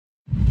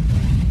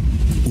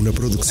Una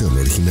producción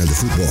original de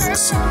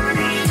FUTVOX.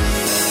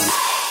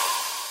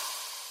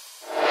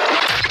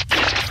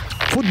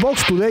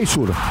 FUTVOX Today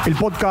Sur, el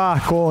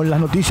podcast con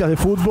las noticias de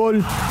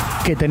fútbol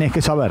que tenés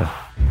que saber.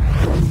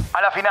 A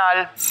la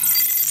final,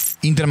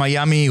 Inter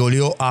Miami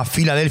goleó a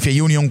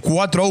Philadelphia Union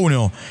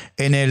 4-1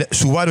 en el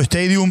Subaru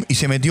Stadium y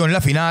se metió en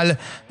la final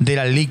de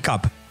la League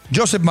Cup.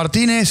 Josep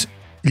Martínez,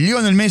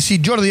 Lionel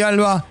Messi, Jordi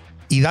Alba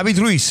y David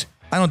Ruiz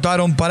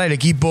anotaron para el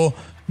equipo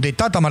de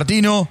Tata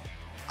Martino.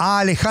 A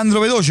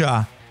Alejandro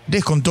Bedoya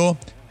descontó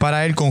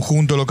para el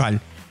conjunto local.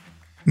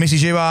 Messi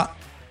lleva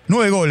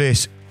 9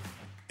 goles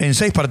en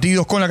 6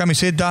 partidos con la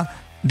camiseta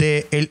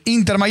del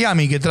Inter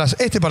Miami, que tras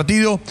este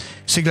partido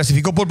se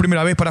clasificó por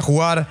primera vez para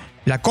jugar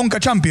la Conca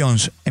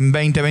Champions en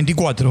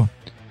 2024.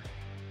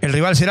 El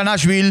rival será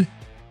Nashville.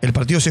 El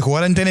partido se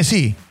jugará en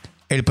Tennessee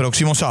el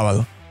próximo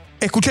sábado.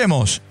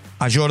 Escuchemos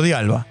a Jordi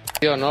Alba.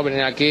 ¿No?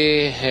 Venir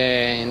aquí,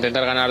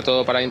 intentar ganar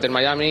todo para Inter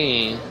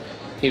Miami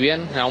y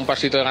bien, a un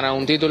pasito de ganar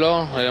un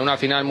título, una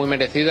final muy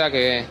merecida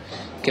que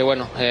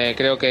bueno,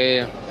 creo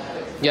que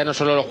ya no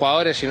solo los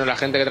jugadores, sino la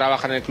gente que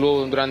trabaja en el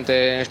club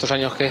durante estos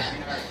años que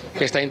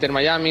está Inter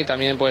Miami,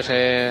 también pues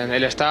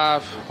el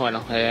staff,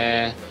 bueno,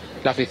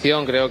 la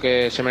afición, creo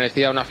que se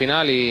merecía una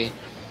final y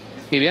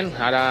bien,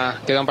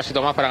 ahora queda un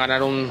pasito más para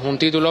ganar un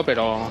título,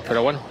 pero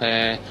bueno,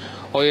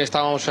 hoy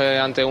estamos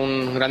ante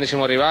un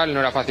grandísimo rival,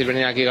 no era fácil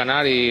venir aquí a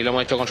ganar y lo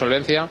hemos hecho con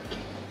solvencia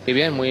y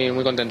bien, muy,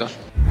 muy contentos.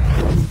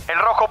 el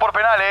rojo por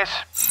penales.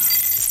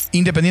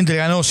 Independiente le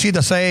ganó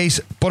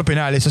 7-6 por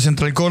penales a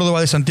Central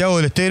Córdoba de Santiago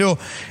del Estero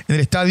en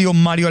el estadio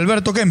Mario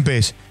Alberto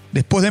Kempes,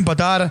 después de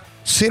empatar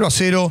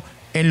 0-0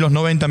 en los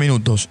 90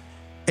 minutos.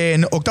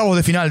 En octavos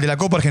de final de la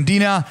Copa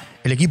Argentina,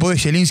 el equipo de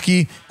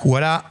Zielinski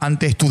jugará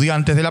ante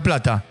Estudiantes de La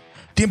Plata.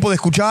 Tiempo de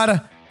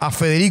escuchar a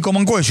Federico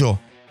Mancuello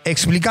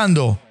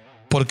explicando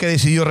por qué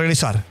decidió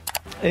regresar.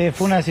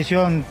 Fue una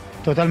decisión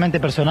totalmente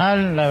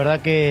personal, la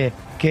verdad que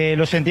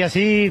lo sentí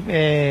así,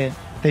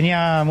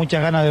 tenía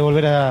muchas ganas de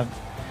volver a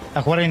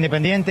jugar en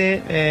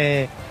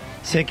Independiente,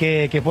 sé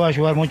que puedo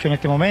ayudar mucho en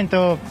este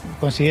momento,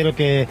 considero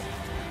que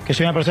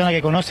soy una persona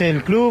que conoce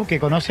el club, que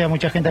conoce a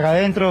mucha gente acá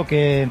adentro,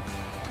 que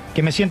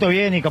me siento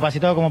bien y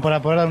capacitado como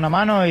para poder dar una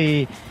mano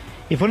y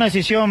fue una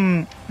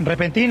decisión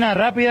repentina,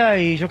 rápida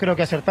y yo creo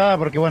que acertada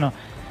porque bueno,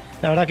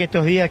 la verdad que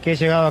estos días que he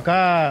llegado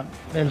acá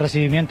el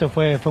recibimiento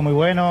fue muy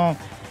bueno,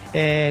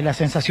 las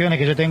sensaciones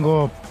que yo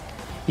tengo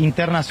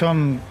internas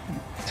son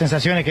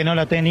sensaciones que no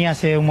la tenía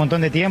hace un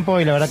montón de tiempo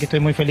y la verdad que estoy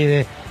muy feliz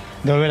de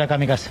volver acá a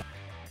mi casa.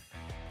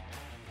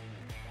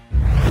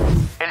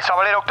 El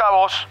Sabalero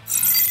octavos.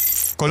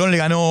 Colón le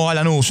ganó a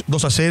Lanús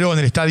 2-0 en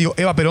el estadio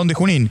Eva Perón de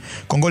Junín,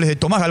 con goles de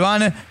Tomás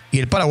Galván y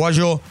el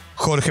paraguayo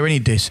Jorge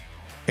Benítez.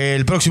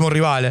 El próximo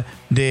rival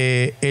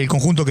del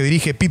conjunto que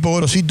dirige Pipo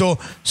Gorosito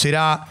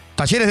será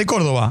Talleres de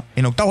Córdoba,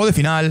 en octavos de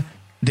final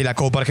de la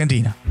Copa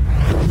Argentina.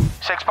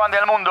 Se expande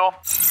al mundo.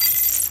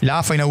 La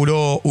AFA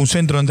inauguró un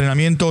centro de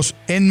entrenamientos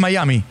en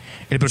Miami.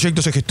 El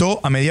proyecto se gestó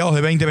a mediados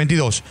de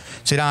 2022.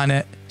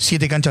 Serán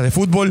 7 canchas de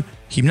fútbol,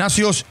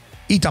 gimnasios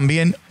y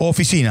también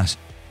oficinas.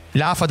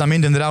 La AFA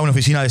también tendrá una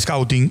oficina de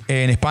scouting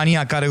en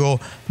España a cargo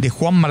de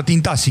Juan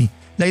Martín Tassi.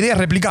 La idea es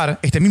replicar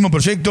este mismo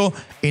proyecto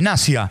en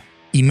Asia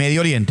y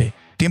Medio Oriente.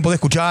 Tiempo de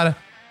escuchar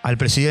al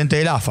presidente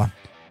de la AFA,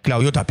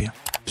 Claudio Tapia.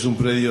 Es un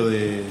predio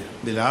de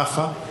la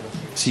AFA.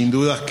 Sin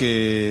dudas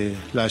que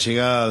la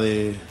llegada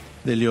de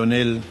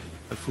Lionel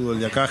al fútbol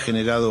de acá ha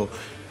generado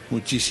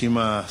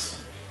muchísimas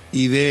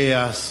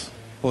ideas,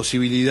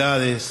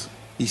 posibilidades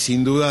y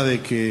sin duda de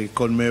que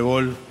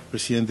Conmebol,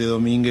 presidente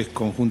Domínguez,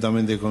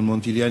 conjuntamente con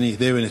Montiliani,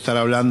 deben estar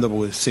hablando,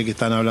 porque sé que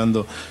están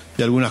hablando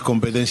de algunas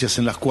competencias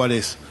en las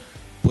cuales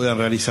puedan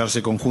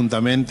realizarse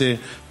conjuntamente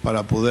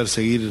para poder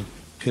seguir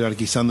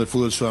jerarquizando el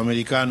fútbol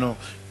sudamericano,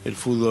 el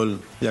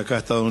fútbol de acá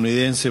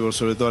estadounidense, por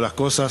sobre todas las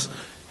cosas,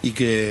 y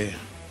que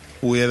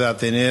pueda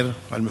tener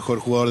al mejor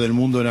jugador del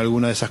mundo en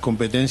alguna de esas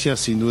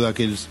competencias. Sin duda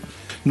que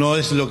no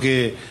es lo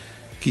que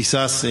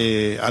quizás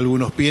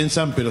algunos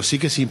piensan, pero sí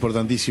que es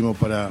importantísimo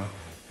para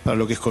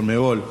lo que es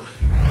Conmebol.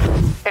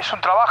 Es un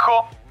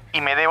trabajo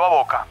y me debo a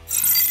Boca.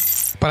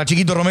 Para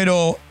Chiquito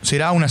Romero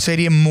será una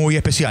serie muy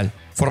especial.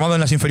 Formado en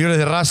las inferiores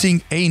de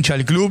Racing e hincha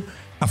del club,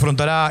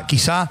 afrontará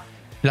quizá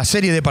la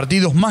serie de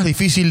partidos más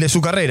difícil de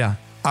su carrera.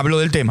 Habló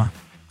del tema.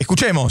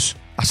 Escuchemos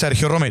a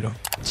Sergio Romero.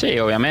 Sí,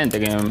 obviamente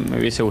que me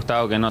hubiese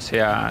gustado que no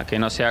sea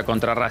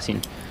contra Racing,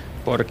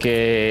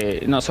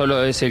 porque no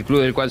solo es el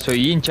club del cual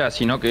soy hincha,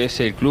 sino que es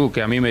el club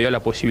que a mí me dio la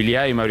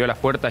posibilidad y me abrió las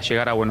puertas de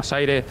llegar a Buenos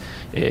Aires,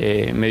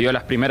 me dio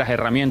las primeras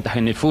herramientas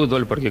en el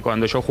fútbol, porque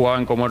cuando yo jugaba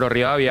en Comodoro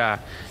Rivadavia,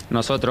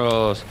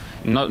 nosotros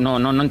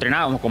no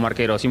entrenábamos como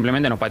arqueros,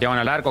 simplemente nos pateaban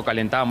al arco,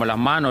 calentábamos las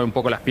manos, un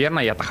poco las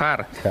piernas y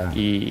atajar. Claro.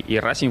 Y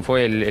Racing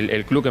fue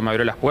el club que me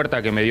abrió las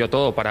puertas, que me dio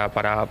todo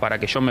para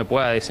que yo me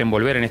pueda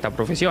desenvolver en esta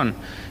profesión.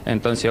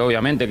 Entonces,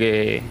 obviamente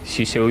que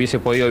si se hubiese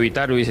podido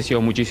evitar, hubiese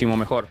sido muchísimo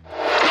mejor.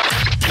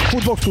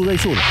 FUTVOX Today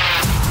Sur.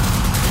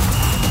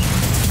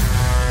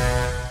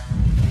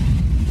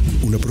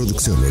 Una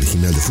producción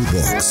original de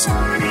FUTVOX.